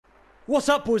What's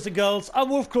up, boys and girls? I'm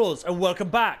Wolfclaws, and welcome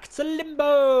back to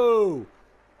Limbo!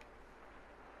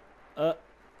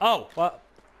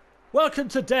 Welcome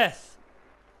to death!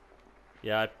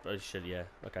 Yeah, I should, yeah.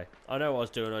 Okay. I know what I was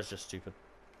doing, I was just stupid.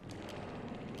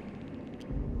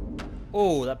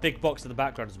 Oh, that big box in the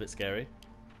background is a bit scary.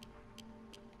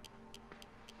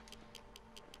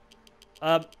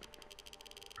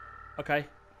 Okay.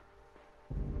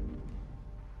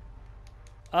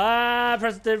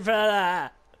 President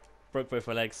fella! Broke both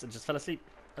my legs and just fell asleep.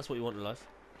 That's what you want in life.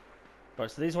 Right,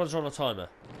 so these ones are on a timer.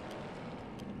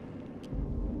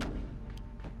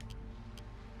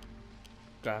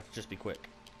 Gonna have to just be quick.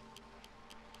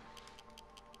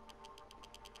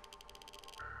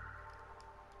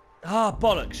 Ah,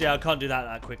 bollocks. Yeah, I can't do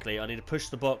that quickly. I need to push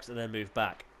the box and then move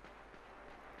back.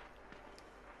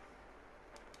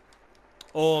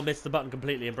 Or miss the button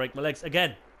completely and break my legs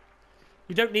again.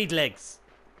 You don't need legs.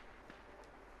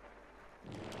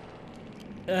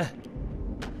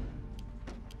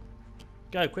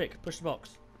 Go, quick. Push the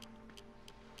box.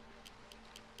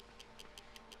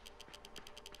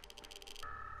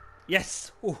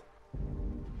 Yes! Ooh.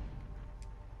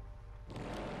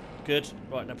 Good.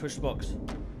 Right, now push the box.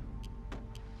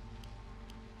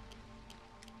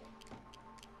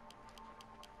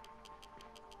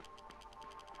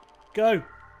 Go!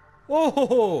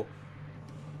 Oh!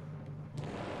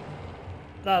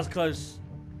 That was close.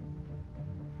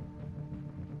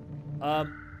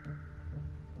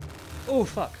 Oh,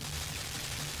 fuck.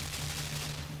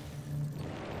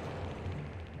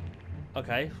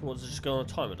 Okay, well, does it just go on a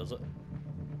timer, does it?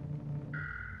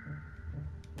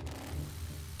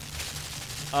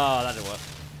 Ah, that didn't work.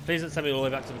 Please don't send me all the way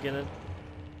back to the beginning.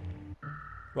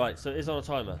 Right, so it is on a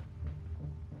timer.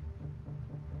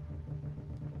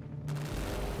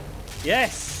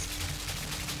 Yes!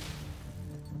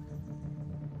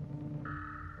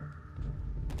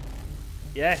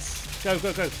 Yes! Go,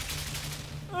 go, go!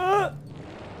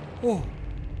 Oh.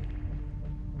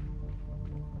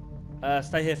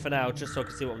 Stay here for now, just so I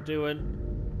can see what I'm doing.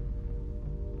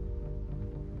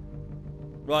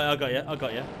 Right, I got you, I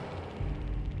got you.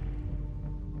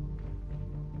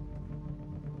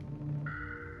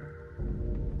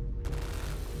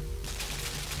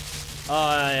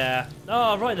 Oh, yeah.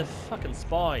 Oh, right, the fucking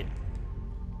spine.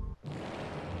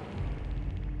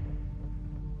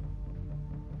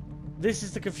 This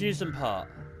is the confusing part.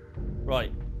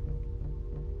 Right.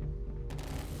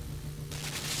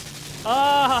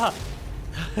 Ah!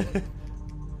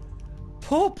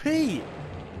 Poor Pete!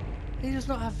 He does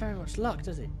not have very much luck,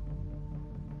 does he?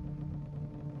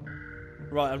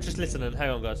 Right, I'm just listening.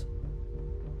 Hang on, guys.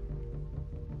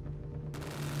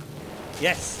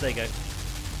 Yes, there you go.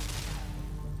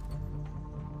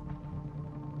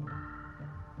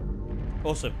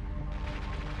 Awesome.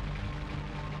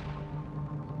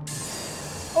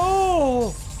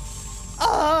 Oh!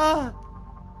 Ah!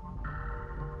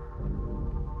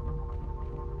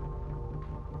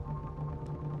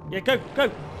 Yeah, go,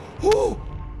 go! Ooh!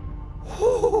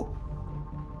 Ooh!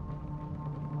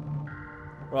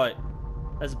 Right.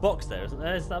 There's a box there, isn't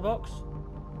there? Is that a box?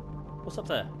 What's up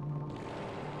there?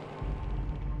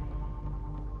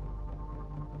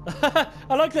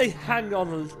 I like they hung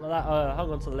on that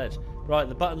hung onto the ledge. Right,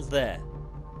 the button's there.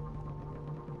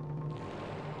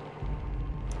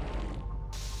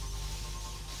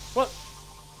 What?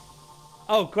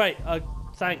 Oh, great.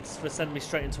 Thanks for sending me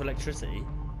straight into electricity.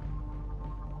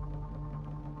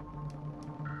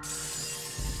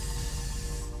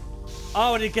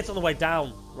 Oh, and it gets on the way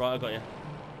down. Right, I got you.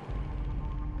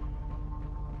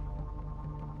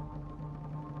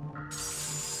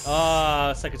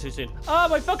 Ah, second too soon. Ah,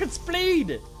 my fucking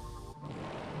spleen!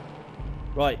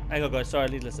 Right, hang on, guys. Sorry, I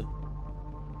need to listen.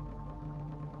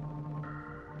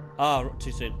 Ah,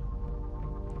 too soon.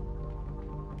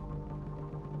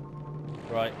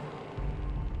 Right.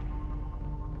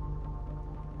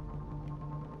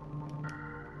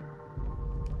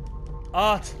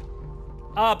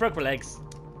 Broke my legs.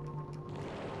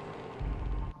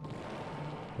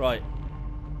 Right.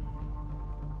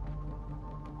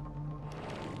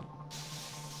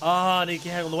 I need to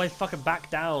get on the way fucking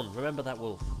back down. Remember that,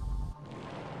 Wolf.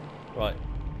 Right.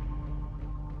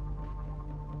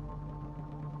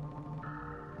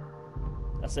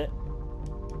 That's it.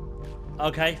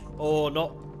 Okay, or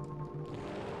not.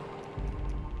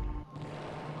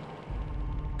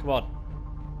 Come on.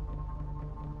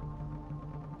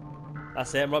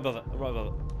 That's it, I'm right above it. I'm right above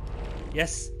it.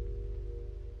 Yes.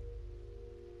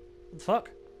 What the fuck?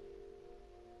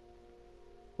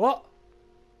 What?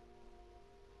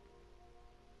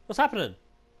 What's happening?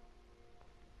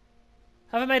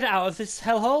 Have I made it out of this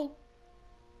hellhole?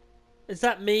 Is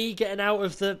that me getting out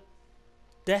of the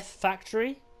Death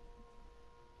Factory?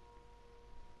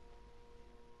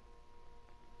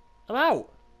 I'm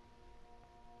out.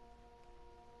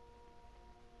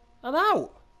 I'm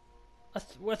out.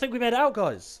 I think we made it out,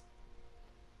 guys.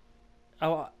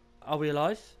 Oh, are we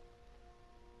alive?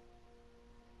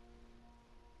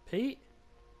 Pete?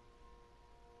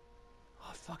 Oh,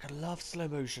 I fucking love slow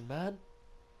motion, man.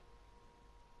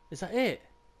 Is that it?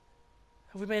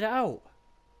 Have we made it out?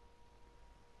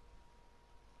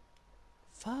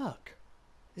 Fuck.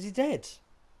 Is he dead?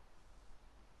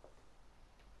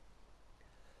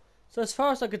 So as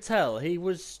far as I could tell, he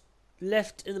was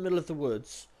left in the middle of the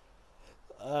woods.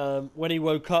 When he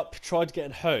woke up, tried to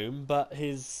get home, but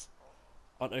his,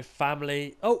 I don't know,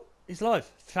 family... Oh, he's alive.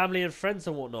 Family and friends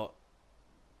and whatnot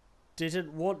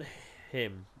didn't want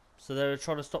him. So they were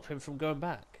trying to stop him from going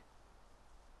back.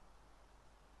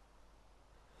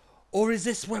 Or is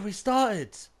this where we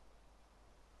started?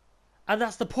 And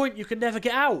that's the point, you can never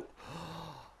get out.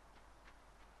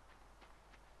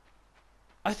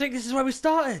 I think this is where we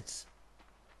started.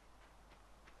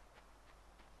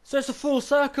 So it's a full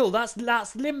circle. That's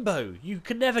limbo. You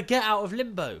can never get out of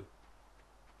limbo.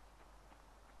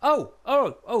 Oh.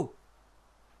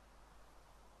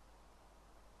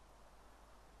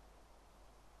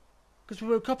 Because we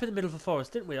woke up in the middle of a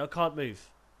forest, didn't we? I can't move.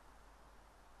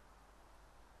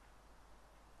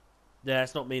 Yeah,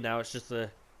 it's not me now. It's just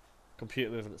the computer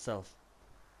moving itself.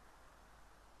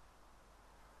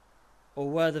 Or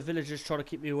were the villagers trying to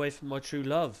keep me away from my true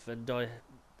love and I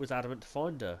was adamant to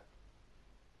find her?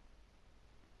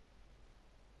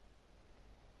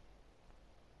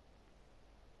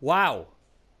 Wow.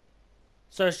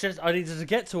 So it's just I needed to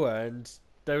get to her and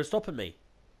they were stopping me.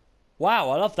 Wow,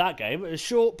 I love that game. It was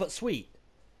short but sweet.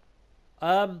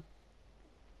 Yeah.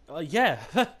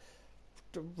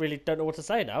 Really don't know what to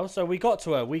say now. So we got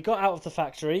to her. We got out of the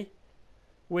factory.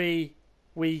 We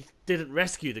didn't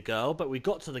rescue the girl, but we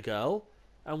got to the girl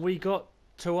and we got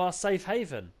to our safe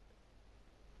haven.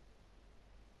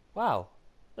 Wow.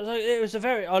 It was a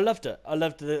very... I loved it. I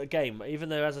loved the game. Even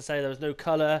though, as I say, there was no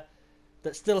colour,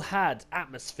 that still had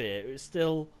atmosphere. It was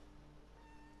still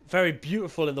very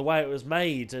beautiful in the way it was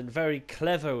made and very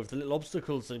clever with the little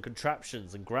obstacles and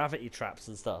contraptions and gravity traps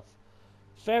and stuff.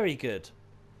 Very good.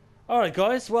 Alright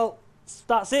guys, well,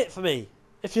 that's it for me.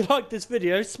 If you liked this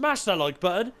video, smash that like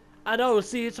button and I will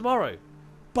see you tomorrow.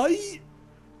 Bye!